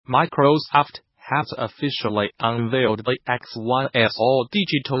Microsoft has officially unveiled the X1's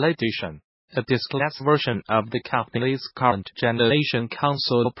all-digital edition, a diskless version of the company's current generation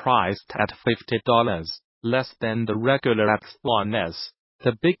console priced at $50, less than the regular X1S.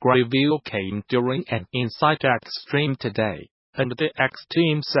 The big reveal came during an Inside X stream today, and the X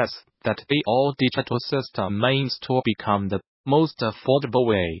team says that the all-digital system aims to become the most affordable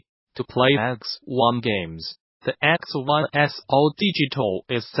way to play X1 games. The X1S all-digital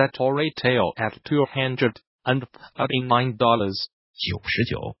is set to retail at $239,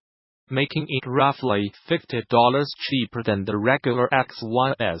 making it roughly $50 cheaper than the regular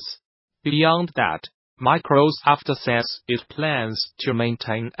X1S. Beyond that, Microsoft says it plans to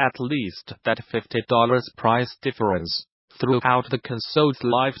maintain at least that $50 price difference throughout the console's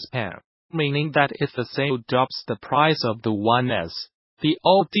lifespan, meaning that if the sale drops the price of the 1S, the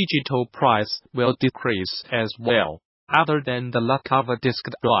all-digital price will decrease as well. Other than the lack of a disk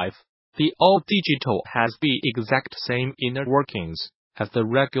drive, the all-digital has the exact same inner workings as the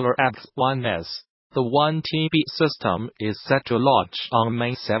regular X1S. The 1TB system is set to launch on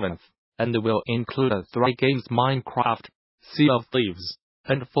May 7th, and will include 3 games: Minecraft, Sea of Thieves,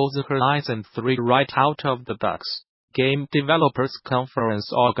 and Forza Horizon 3 right out of the box. Game Developers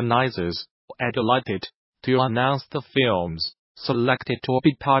Conference organizers are delighted to announce the films selected to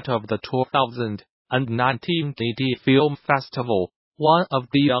be part of the 2019 DD Film Festival, one of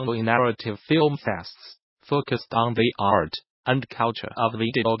the only narrative film fests focused on the art and culture of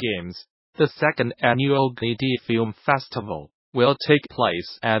video games. The second annual DD Film Festival will take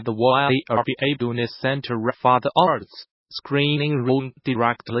place at the YRVA Business Center for the Arts screening room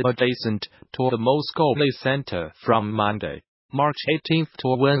directly adjacent to the Moscow Center from Monday, March 18th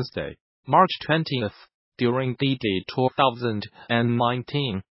to Wednesday, March 20th. During DD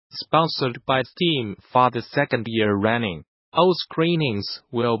 2019, sponsored by Steam for the second year running, all screenings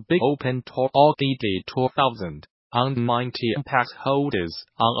will be open to all DD 2019 pass holders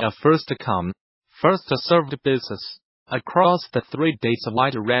on a first-come, first-served basis. Across the 3 days, a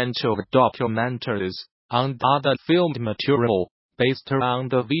wide range of documentaries and other filmed material based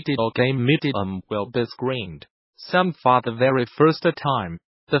around the video game medium will be screened, some for the very first time.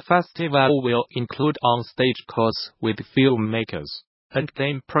 The festival will include on-stage courses with filmmakers and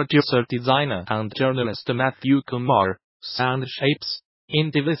game producer, designer and journalist Matthew Kumar. Sound Shapes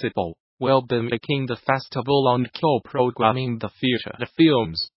Indivisible will be making the festival and co-programming the featured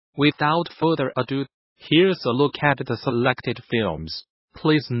films. Without further ado, here's a look at the selected films.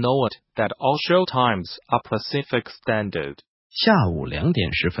 Please note that all show times are Pacific Standard. 下午2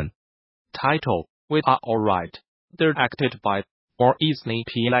点10分 Title: We Are Alright. Directed by or Isney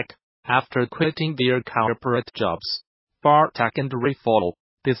Pilek. After quitting their corporate jobs, Bartek and Rafal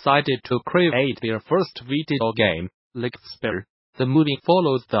decided to create their first video game, Licksphere. The movie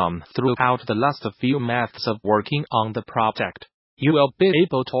follows them throughout the last few months of working on the project. You will be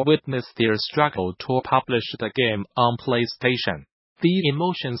able to witness their struggle to publish the game on PlayStation, the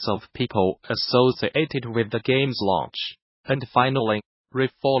emotions of people associated with the game's launch, and finally,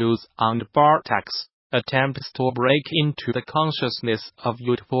 Rafal's and Bartek's attempts to break into the consciousness of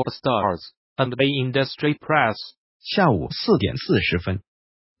youthful stars and the industry press. 下午4点40分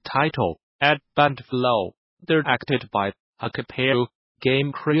Title: Advent Flow. Directed by Akapeo.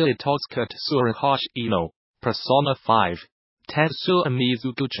 Game creators Katsura Hoshino. Persona 5. Tetsuya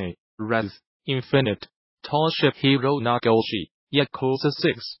Mizuguchi. Res. Infinite. Toshihiro Nagoshi. Yakuza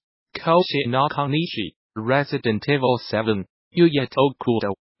 6. Koshi Nakanishi. Resident Evil 7. Yuya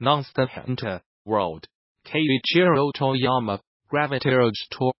Okudo. Monster Hunter World. Keiichiro Toyama. Gravitage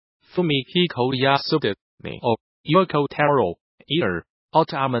Tour. Fumihiko Yasuda. Neo. Yoko Taro. Ear.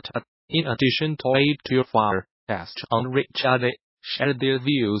 Automata. In addition to Editio, Est and Richard shared their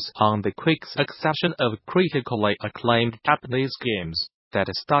views on the quick succession of critically acclaimed Japanese games that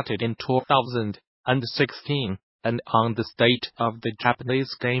started in 2016, and on the state of the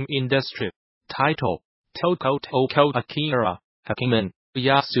Japanese game industry. Title: Toko Akira. Hakiman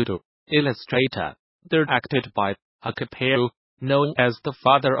Yasuda. Illustrator. Directed by Akapeo, known as the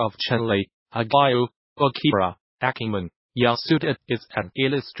father of Chun-Li, Hagio Akira. Akiman Yasuda is an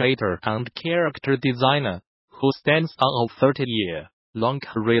illustrator and character designer who stands on a 30-year-long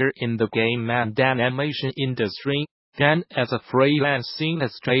career in the game and animation industry. Then, as a freelance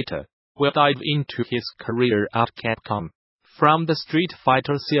illustrator, will dive into his career at Capcom. From the Street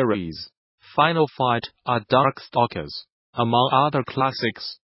Fighter series, Final Fight, and Darkstalkers, among other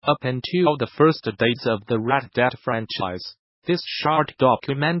classics, up until the first days of the Red Dead franchise, this short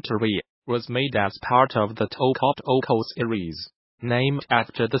documentary was made as part of the Toko series, named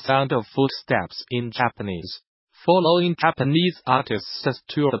after the sound of footsteps in Japanese. following Japanese artists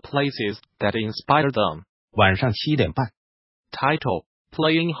to the places that inspire them. 晚上7点半。 Title: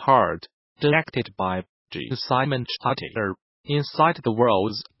 Playing Hard, directed by Simon Chattier. Inside the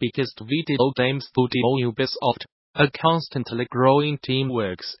world's biggest video game studio, Ubisoft, a constantly growing team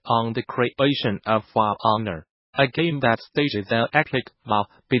works on the creation of For Honor, a game that stages an epic battle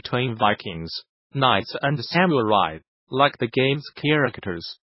between Vikings, knights and samurai. Like the game's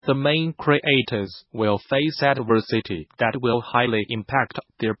characters, the main creators will face adversity that will highly impact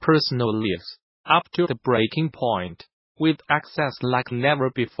their personal lives, up to the breaking point. With access like never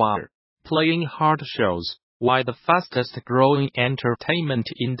before, Playing Hard shows why the fastest-growing entertainment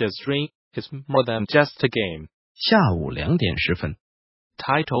industry is more than just a game. 下午2点10分。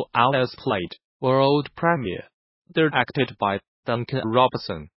 Title: Hours Played, World Premiere. Directed by Duncan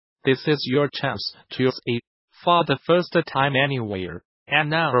Robertson. This is your chance to see, for the first time anywhere,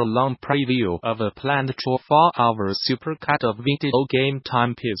 an hour-long preview of a planned 4-hour supercut of video game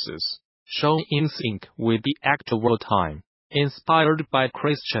timepieces, shown in sync with the actual time. Inspired by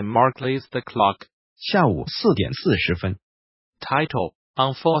Christian Marclay's The Clock. 下午4点40分。 Title: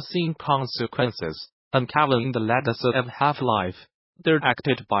 Unforeseen Consequences, Uncovering the Legacy of Half-Life.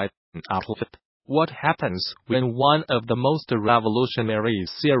 Directed by Outfit. What happens when one of the most revolutionary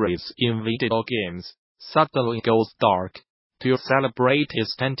series in video games suddenly goes dark? To celebrate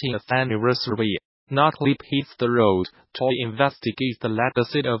its 20th anniversary, Naughty hits the road to investigate the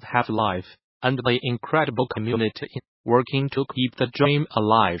legacy of Half-Life and the incredible community working to keep the dream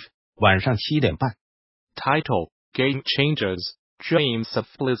alive. 晚上7点半。 Title: Game Changers, Dreams of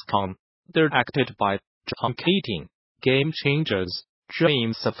BlizzCon. Directed by John Keating. Game Changers,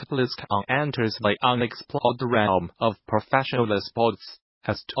 Dreams of BlizzCon enters the unexplored realm of professional sports,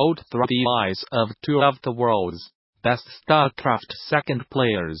 as told through the eyes of two of the world's best StarCraft second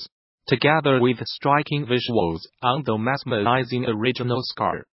players. Together with striking visuals and the mesmerizing original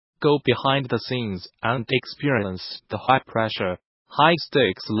score, go behind the scenes and experience the high-pressure,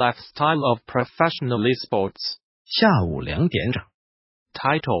 high-stakes lifestyle of professional esports. 下午2点整。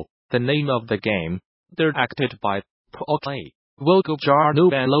 Title: The Name of the Game. Directed by Play. Volgojar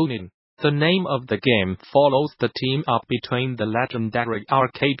Nubelonin. The name of the game follows the team-up between the legendary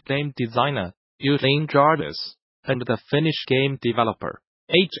arcade game designer, Eugene Jarvis, and the Finnish game developer,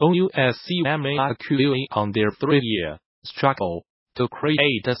 Houscumaqe, on their 3-year struggle to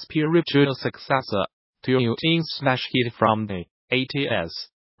create a spiritual successor to Eugene's smash hit from the 80s,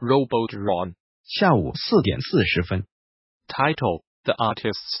 Robotron. 下午4点40分。 Title: The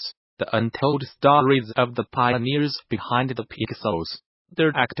Artists, The Untold Stories of the Pioneers Behind the Pixels.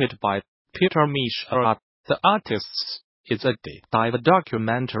 Directed by Peter Mishra. The Artists is a deep-dive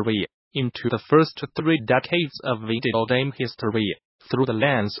documentary into the first 3 decades of video game history through the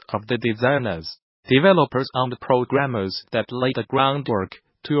lens of the designers, developers and programmers that laid the groundwork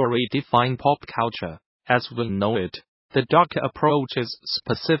to redefine pop culture as we know it. The doc approaches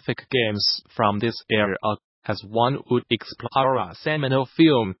specific games from this era as one would explore a seminal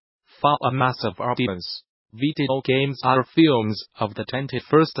film for a massive audience. Video games are films of the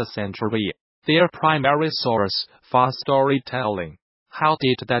 21st century, their primary source for storytelling. How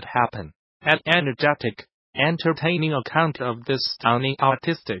did that happen? An energetic, entertaining account of this stunning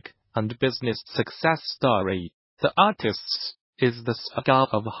artistic and business success story. The Artists is the saga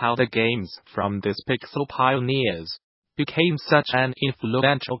of how the games from these pixel pioneers became such an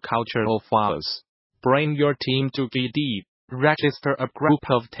influential cultural force. Bring your team to GD, register a group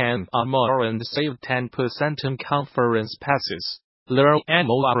of 10 or more and save 10% on conference passes. Learn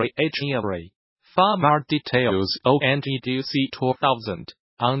more. For more details on GDC 2000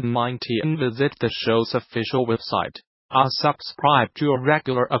 and 19 visit the show's official website, or subscribe to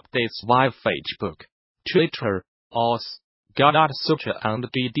regular updates via Facebook, Twitter, OS. Gamasutra and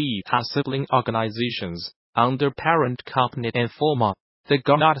GD are sibling organizations under parent company Informa. The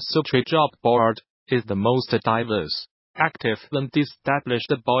Gamasutra job board is the most diverse, active and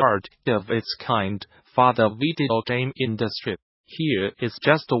established board of its kind for the video game industry. Here is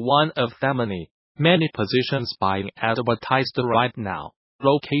just one of the many positions being advertised right now.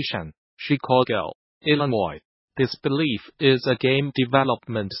 Location: Chicago, Illinois. Disbelief is a game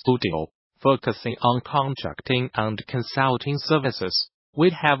development studio focusing on contracting and consulting services.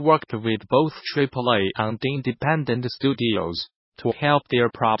 We have worked with both AAA and independent studios to help their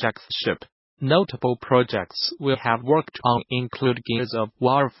projects ship. Notable projects we have worked on include Gears of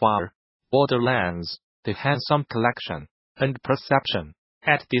War 4, Borderlands, The Handsome Collection, and Perception.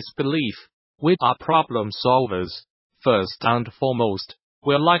 At Disbelief, we are problem solvers. First and foremost,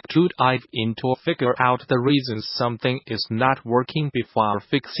 we like to dive in to figure out the reasons something is not working before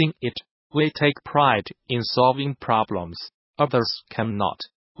fixing it. We take pride in solving problems others cannot.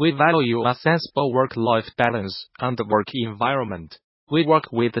 We value a sensible work-life balance and work environment. We work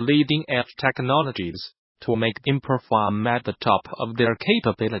with leading-edge technologies to make InperFarm at the top of their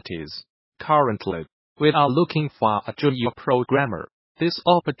capabilities. Currently, we are looking for a junior programmer. This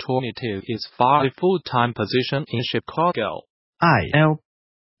opportunity is for a full-time position in Chicago. IL.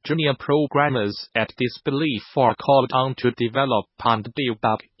 Junior programmers at Disbelief are called on to develop and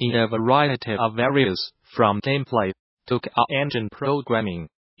debug in a variety of areas, from gameplay to engine programming.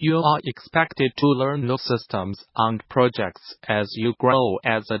 You are expected to learn new systems and projects as you grow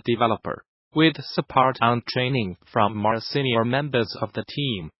as a developer, with support and training from more senior members of the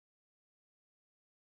team.